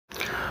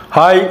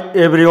Hi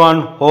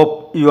everyone,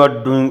 hope you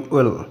are doing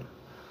well.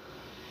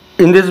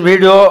 In this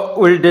video,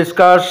 we'll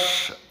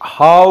discuss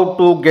how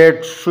to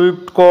get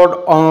Swift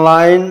code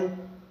online.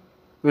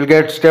 We'll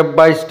get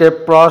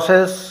step-by-step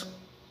process.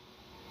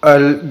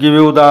 I'll give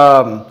you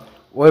the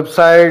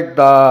website,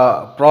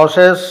 the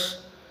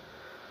process.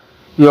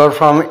 You are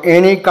from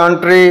any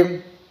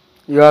country,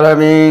 you are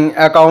having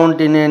account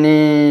in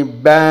any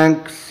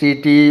bank,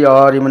 city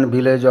or even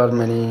village or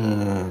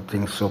many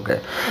things,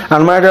 okay.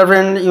 And my dear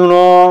friend,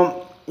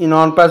 in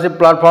ONPASSIVE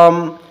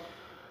platform,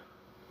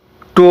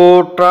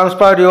 to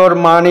transfer your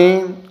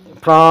money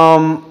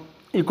from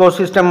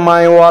ecosystem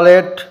my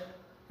wallet,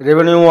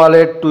 revenue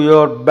wallet to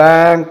your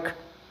bank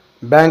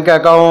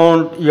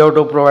account, you have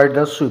to provide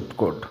the Swift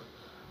code.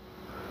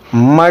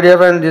 My dear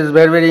friend, this is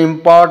very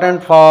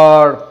important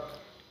for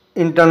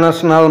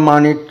international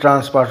money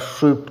transfer.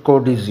 Swift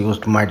code is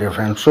used, my dear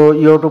friend. So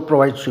you have to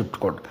provide Swift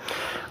code.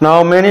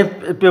 Now many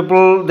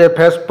people, they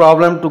face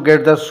problem to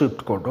get the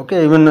Swift code,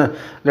 okay. Even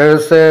let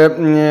us say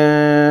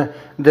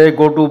they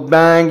go to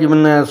bank,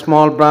 even a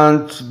small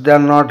branch, they are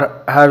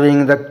not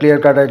having the clear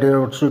cut idea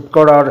of Swift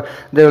code, or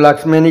they will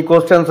ask many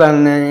questions,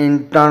 and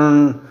in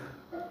turn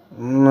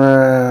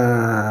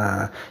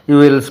you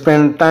will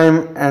spend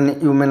time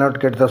and you may not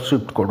get the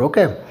Swift code,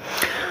 okay.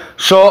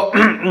 So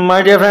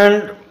my dear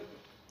friend,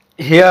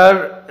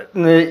 here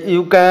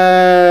you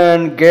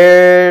can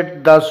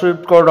get the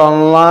Swift code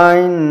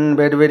online in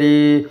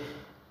very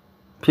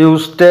few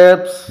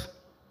steps.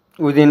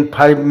 Within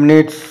 5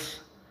 minutes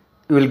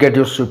you will get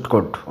your Swift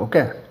code,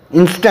 okay.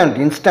 Instant,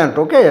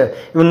 okay.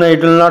 Even though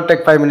it will not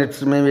take 5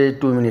 minutes, maybe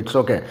 2 minutes,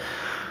 okay.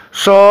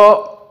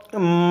 So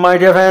my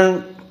dear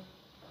friend,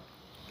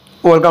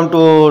 welcome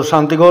to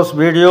Shanti Ghosh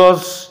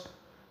videos.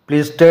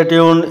 Please stay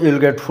tuned, you will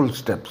get full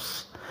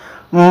steps.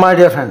 My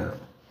dear friend,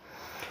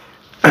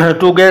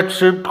 to get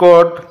Swift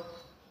code,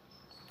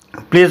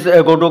 please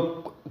go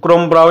to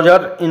Chrome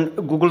browser. In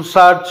Google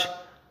search,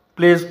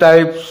 please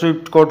type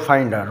Swift code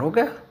finder,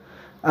 okay.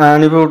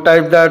 And if you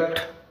type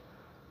that,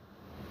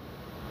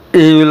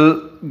 you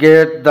will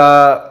get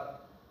the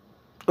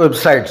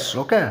websites,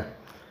 okay.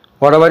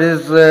 Whatever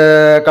is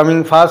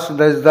coming first,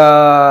 there is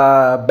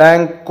the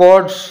bank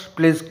codes,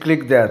 please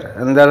click there.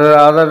 And there are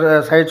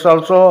other sites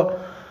also,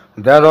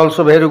 they are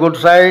also very good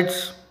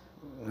sites,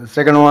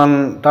 second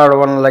one, third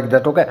one, like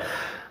that, okay.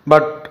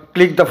 But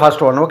click the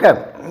first one, okay,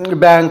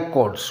 bank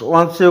codes.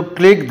 Once you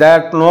click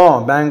that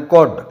bank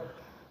code,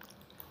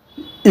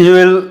 you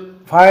will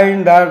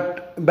find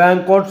that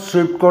bank code,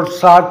 Swift code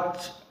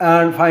search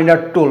and find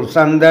out tools,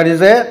 and there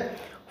is a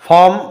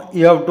form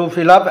you have to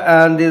fill up,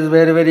 and these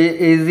very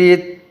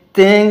easy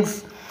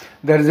things.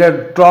 There is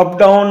a drop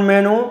down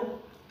menu,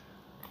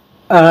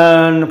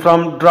 and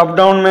from drop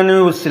down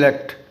menu you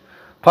select.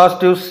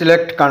 First you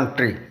select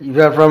country. If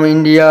you are from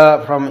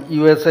India, from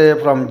USA,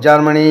 from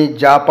Germany,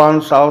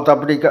 Japan, South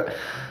Africa,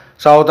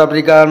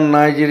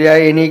 Nigeria,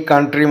 any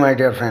country, my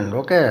dear friend,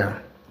 okay.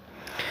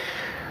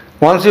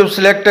 Once you've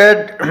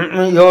selected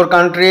your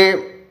country,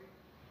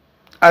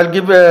 I'll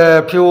give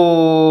a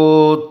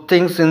few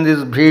things in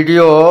this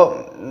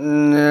video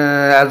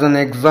as an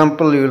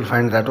example. You will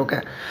find that,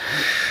 okay.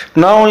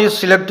 Now you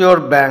select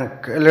your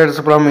bank. Let's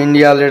say from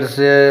India, let's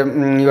say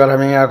you are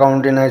having an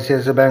account in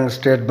ICICI Bank,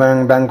 State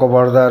Bank, Bank of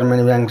Baroda,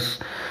 many banks.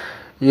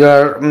 You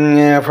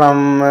are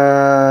from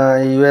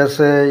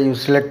USA, you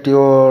select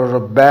your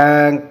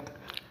bank.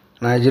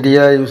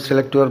 Nigeria, you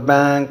select your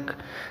bank.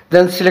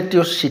 Then select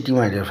your city,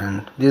 my dear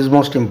friend. This is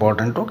most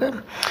important, okay.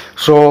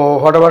 So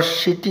whatever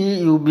city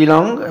you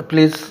belong,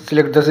 please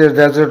select this.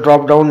 There's a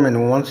drop down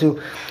menu. Once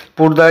you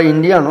put the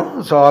India,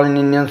 so all in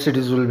Indian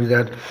cities will be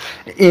there.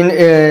 In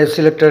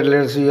selected,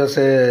 let's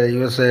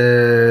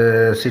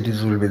USA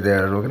cities will be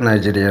there, okay?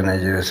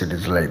 Nigeria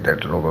cities, like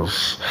that,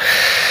 logos.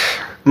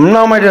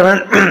 Now my dear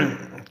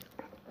friend,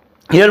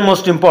 here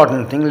most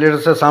important thing, let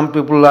us say some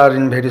people are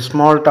in very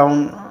small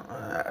town,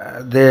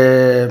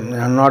 they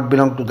are not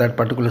belong to that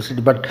particular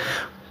city, but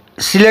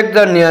select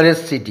the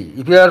nearest city.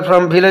 If you are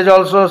from village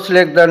also,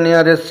 select the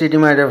nearest city,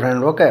 my dear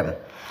friend, okay.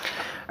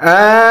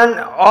 And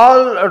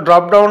all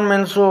drop down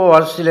menus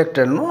are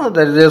selected,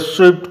 there is a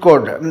Swift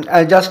code.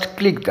 I just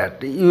click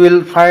that, you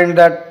will find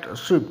that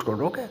Swift code,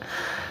 okay.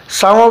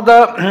 Some of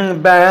the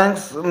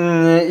banks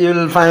you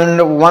will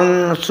find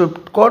one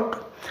Swift code,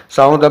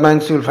 some of the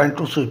banks you will find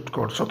two Swift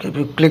codes, okay. If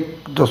you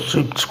click the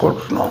Swift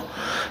codes,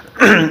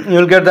 you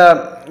will get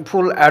the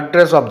full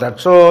address of that.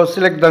 So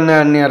select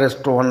the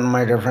nearest one,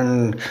 my dear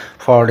friend,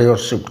 for your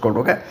Swift code,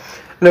 okay.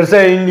 Let's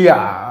say India,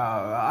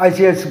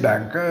 ICICI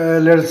Bank.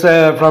 Let's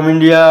say from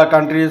India,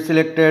 country is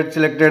selected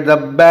the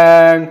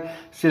bank,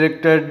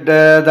 selected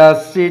the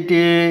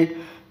city,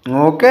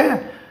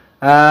 okay,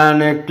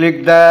 and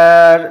click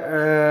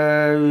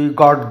there. We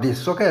got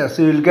this, okay.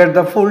 So you will get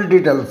the full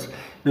details.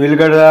 You will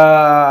get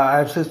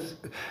the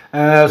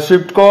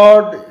Swift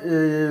code,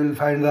 you will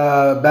find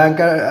the bank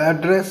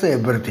address,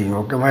 everything,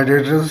 okay, my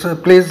dear friends.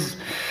 Please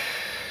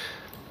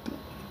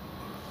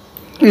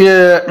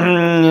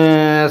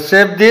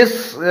save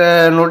this,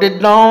 note it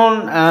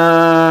down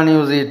and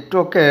use it,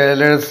 okay.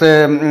 Let's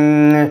say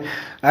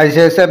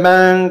ICICI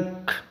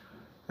Bank.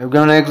 You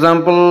give an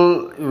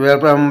example. We are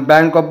from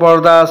Bank of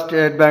Baroda,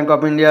 State Bank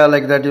of India,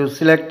 like that. You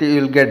select, you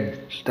will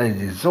get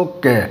this.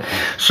 Okay.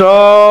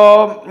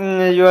 So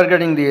you are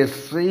getting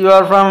this. You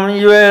are from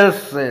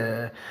US,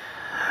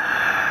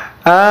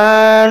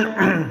 and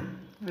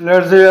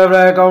let's say you have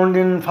an account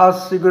in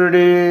First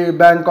Security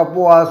Bank of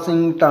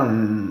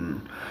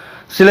Washington.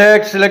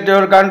 Select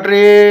your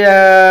country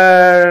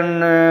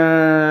and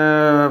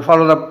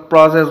follow the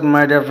process,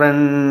 my dear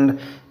friend.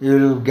 You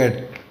will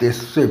get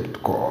this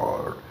SWIFT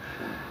code.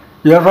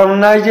 You are from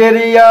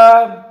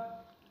Nigeria.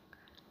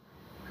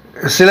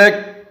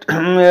 Select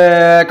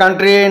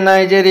country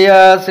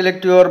Nigeria.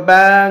 Select your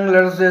bank.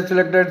 Let's say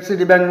selected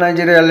Citibank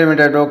Nigeria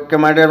Limited. Okay,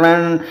 my dear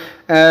friend.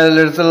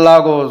 Let's say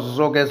Lagos.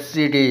 Okay,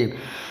 city.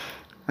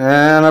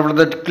 And after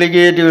that, click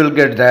it. You will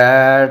get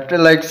that.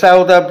 Like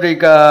South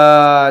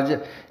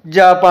Africa,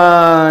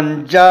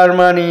 Japan,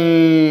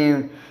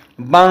 Germany,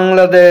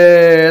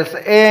 Bangladesh,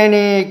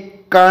 any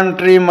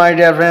country, my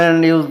dear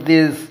friend, use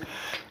this.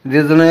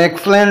 This is an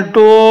excellent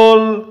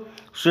tool.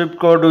 SWIFT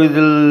code we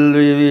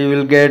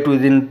will get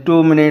within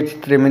 2 minutes,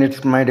 3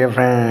 minutes, my dear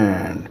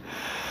friend.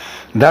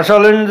 That's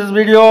all in this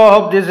video.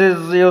 Hope this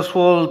is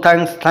useful.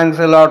 Thanks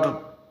a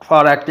lot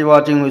for active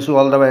watching. Wish you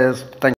all the best. Thank you.